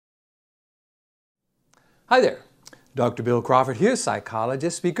Hi there, Dr. Bill Crawford here,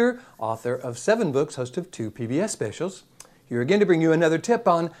 psychologist, speaker, author of 7 books, host of 2 PBS specials. Here again to bring you another tip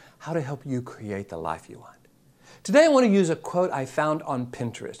on how to help you create the life you want. Today I want to use a quote I found on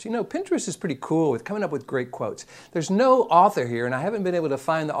Pinterest. You know, Pinterest is pretty cool with coming up with great quotes. There's no author here and I haven't been able to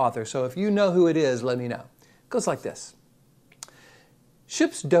find the author, so if you know who it is, let me know. It goes like this.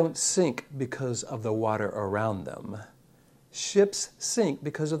 Ships don't sink because of the water around them. Ships sink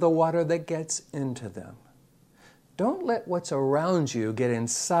because of the water that gets into them. Don't let what's around you get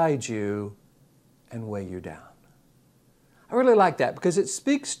inside you and weigh you down. I really like that because it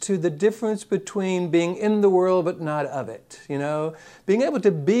speaks to the difference between being in the world but not of it. You know, being able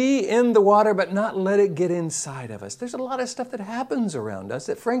to be in the water but not let it get inside of us. There's a lot of stuff that happens around us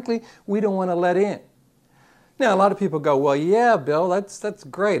that frankly we don't want to let in. Now a lot of people go, well, yeah, Bill, that's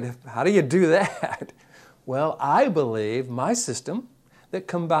great. How do you do that? Well, I believe my system that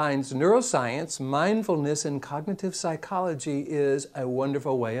combines neuroscience, mindfulness, and cognitive psychology is a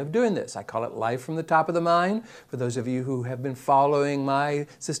wonderful way of doing this. I call it Life from the Top of the Mind. For those of you who have been following my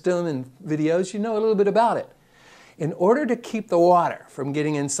system and videos, you know a little bit about it. In order to keep the water from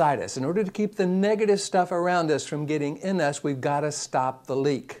getting inside us, in order to keep the negative stuff around us from getting in us, we've got to stop the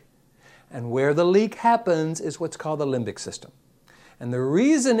leak. And where the leak happens is what's called the limbic system. And the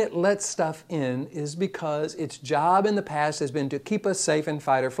reason it lets stuff in is because its job in the past has been to keep us safe in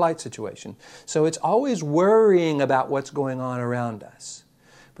fight or flight situation. So it's always worrying about what's going on around us.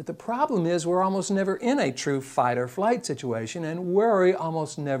 But the problem is we're almost never in a true fight or flight situation, and worry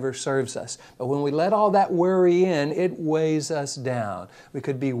almost never serves us. But when we let all that worry in, it weighs us down. We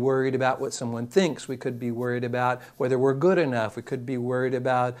could be worried about what someone thinks. We could be worried about whether we're good enough. We could be worried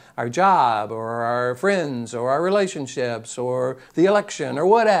about our job or our friends or our relationships or the election or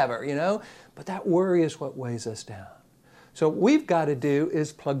whatever, you know. But that worry is what weighs us down. So what we've got to do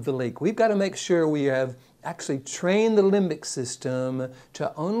is plug the leak. We've got to make sure we have actually trained the limbic system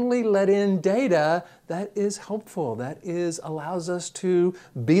to only let in data that is helpful, that allows us to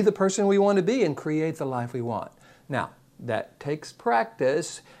be the person we want to be and create the life we want. Now, that takes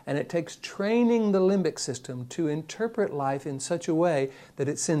practice and it takes training the limbic system to interpret life in such a way that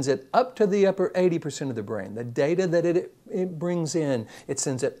it sends it up to the upper 80% of the brain. The data that it brings in, it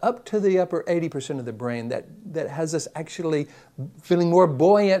sends it up to the upper 80% of the brain that has us actually feeling more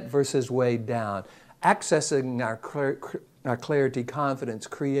buoyant versus weighed down, accessing our clarity, confidence,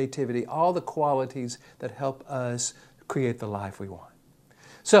 creativity, all the qualities that help us create the life we want.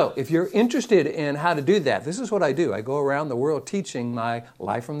 So if you're interested in how to do that, this is what I do. I go around the world teaching my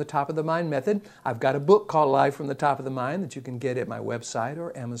Life from the Top of the Mind method. I've got a book called Life from the Top of the Mind that you can get at my website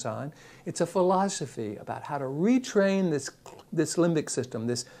or Amazon. It's a philosophy about how to retrain this limbic system,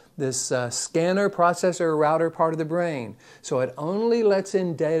 this scanner, processor, router part of the brain, so it only lets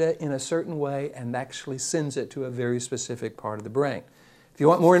in data in a certain way and actually sends it to a very specific part of the brain. If you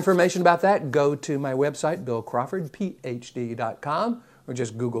want more information about that, go to my website, billcrawfordphd.com, or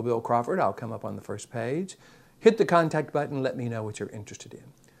just Google Bill Crawford. I'll come up on the first page. Hit the contact button, let me know what you're interested in.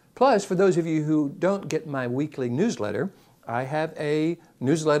 Plus, for those of you who don't get my weekly newsletter, I have a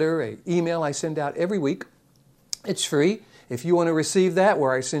newsletter, an email I send out every week. It's free. If you want to receive that,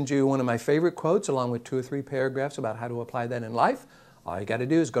 where I send you one of my favorite quotes along with 2 or 3 paragraphs about how to apply that in life, all you got to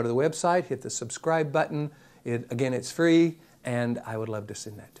do is go to the website, hit the subscribe button. Again, it's free, and I would love to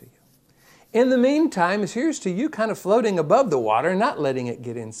send that to you. In the meantime, here's to you kind of floating above the water, not letting it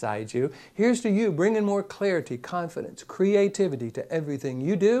get inside you. Here's to you bringing more clarity, confidence, creativity to everything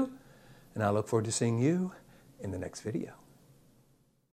you do. And I look forward to seeing you in the next video.